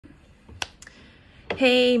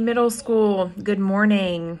Hey, middle school, good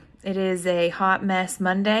morning. It is a hot mess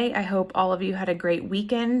Monday. I hope all of you had a great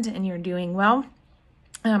weekend and you're doing well.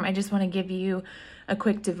 I just want to give you a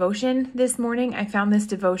quick devotion this morning. I found this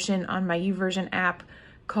devotion on my YouVersion app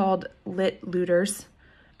called Lit Looters.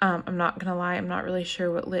 I'm not going to lie, I'm not really sure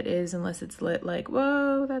what lit is unless it's lit like,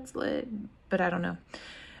 whoa, that's lit, but I don't know.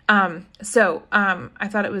 I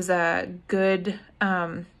thought it was a good,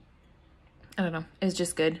 I don't know, it's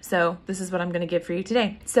just good. So this is what I'm going to give for you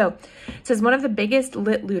today. So it says, one of the biggest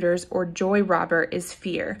lit looters or joy robber is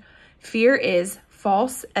fear. Fear is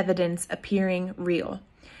false evidence appearing real.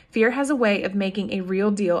 Fear has a way of making a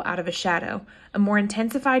real deal out of a shadow. A more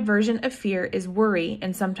intensified version of fear is worry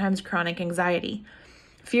and sometimes chronic anxiety.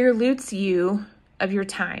 Fear loots you of your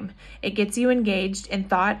time. It gets you engaged in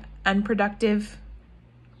unproductive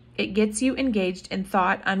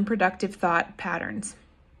thought patterns.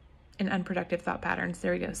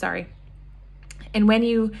 There we go. Sorry. And when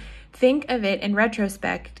you think of it in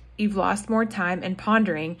retrospect, you've lost more time in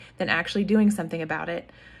pondering than actually doing something about it.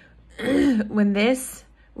 When this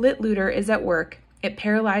lit looter is at work, it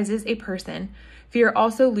paralyzes a person. Fear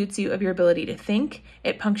also loots you of your ability to think.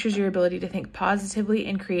 It punctures your ability to think positively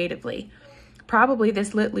and creatively. Probably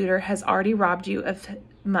this lit looter has already robbed you of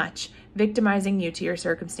much, victimizing you to your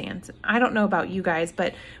circumstance. I don't know about you guys,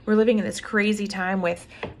 but we're living in this crazy time with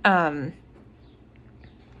the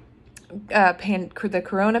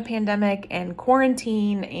corona pandemic and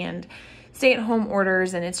quarantine and stay-at-home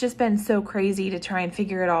orders, and it's just been so crazy to try and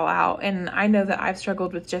figure it all out. And I know that I've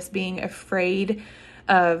struggled with just being afraid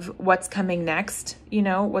of what's coming next,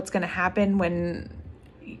 what's going to happen when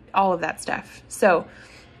all of that stuff. So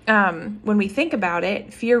when we think about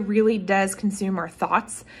it, fear really does consume our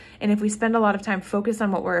thoughts. And if we spend a lot of time focused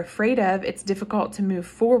on what we're afraid of, it's difficult to move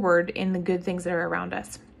forward in the good things that are around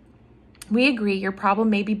us. We agree your problem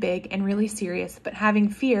may be big and really serious, but having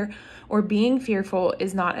fear or being fearful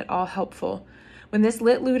is not at all helpful. When this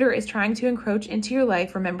lit looter is trying to encroach into your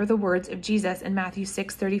life, remember the words of Jesus in Matthew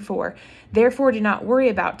 6:34. Therefore, do not worry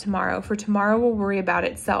about tomorrow, for tomorrow will worry about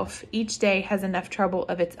itself. Each day has enough trouble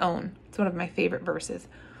of its own. It's one of my favorite verses.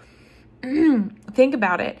 Think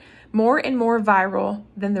about it. More and more viral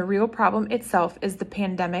than the real problem itself is the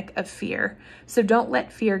pandemic of fear. So don't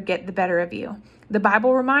let fear get the better of you. The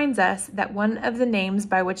Bible reminds us that one of the names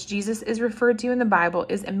by which Jesus is referred to in the Bible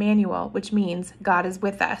is Emmanuel, which means God is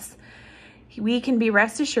with us. We can be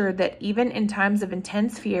rest assured that even in times of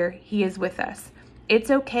intense fear, He is with us.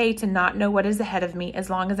 It's okay to not know what is ahead of me as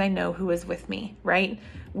long as I know who is with me, right?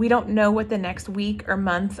 We don't know what the next week or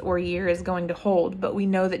month or year is going to hold, but we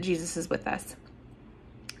know that Jesus is with us.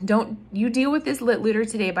 Don't you deal with this lit looter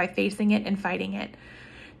today by facing it and fighting it.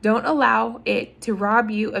 Don't allow it to rob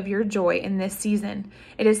you of your joy in this season.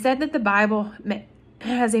 It is said that the Bible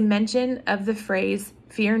has a mention of the phrase,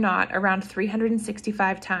 fear not, around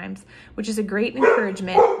 365 times, which is a great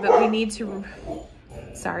encouragement, but we need to,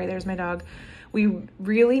 sorry, there's my dog. We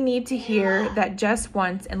really need to hear that just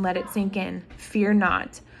once and let it sink in. Fear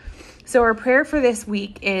not. So our prayer for this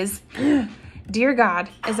week is, Dear God,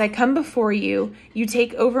 as I come before you, you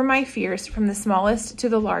take over my fears from the smallest to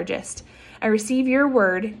the largest. I receive your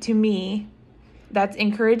word to me that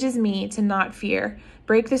encourages me to not fear.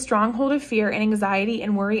 Break the stronghold of fear and anxiety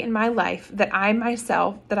and worry in my life that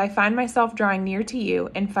I find myself drawing near to you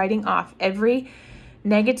and fighting off every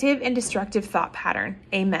negative and destructive thought pattern.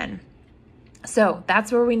 Amen. So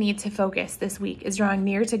that's where we need to focus this week, is drawing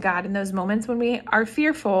near to God in those moments when we are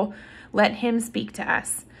fearful. Let Him speak to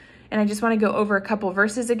us. And I just want to go over a couple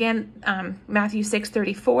verses again. Matthew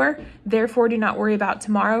 6:34. Therefore, do not worry about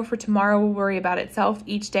tomorrow, for tomorrow will worry about itself.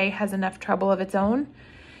 Each day has enough trouble of its own.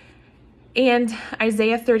 And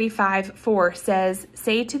Isaiah 35:4 says,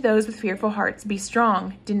 say to those with fearful hearts, be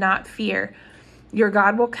strong, do not fear. Your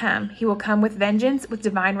God will come. He will come with vengeance, with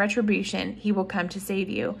divine retribution. He will come to save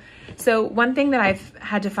you. So one thing that I've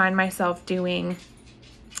had to find myself doing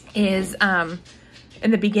is, in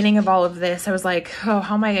the beginning of all of this, I was like, oh,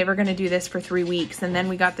 how am I ever going to do this for 3 weeks? And then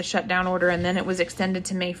we got the shutdown order, and then it was extended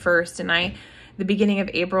to May 1st. And the beginning of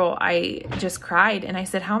April, I just cried. And I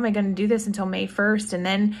said, how am I going to do this until May 1st? And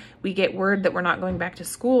then we get word that we're not going back to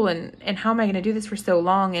school. And how am I going to do this for so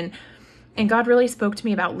long? And God really spoke to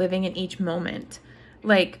me about living in each moment.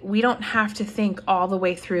 Like, we don't have to think all the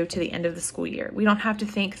way through to the end of the school year. We don't have to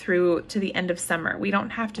think through to the end of summer. We don't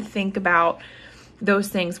have to think about those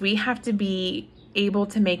things. We have to be able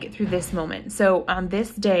to make it through this moment. So on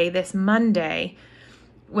this day, this Monday,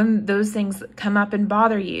 when those things come up and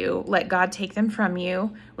bother you, let God take them from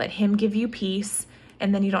you. Let Him give you peace.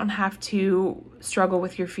 And then you don't have to struggle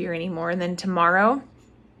with your fear anymore. And then tomorrow,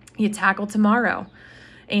 you tackle tomorrow.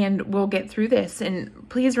 and we'll get through this. And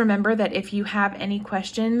please remember that if you have any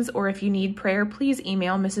questions or if you need prayer, please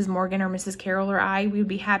email Mrs. Morgan or Mrs. Carroll or I. We would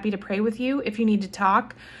be happy to pray with you. If you need to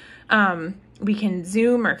talk, we can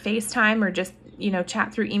Zoom or FaceTime or just,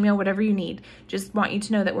 chat through email, whatever you need. Just want you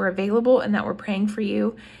to know that we're available and that we're praying for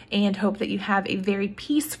you, and hope that you have a very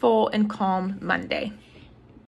peaceful and calm Monday.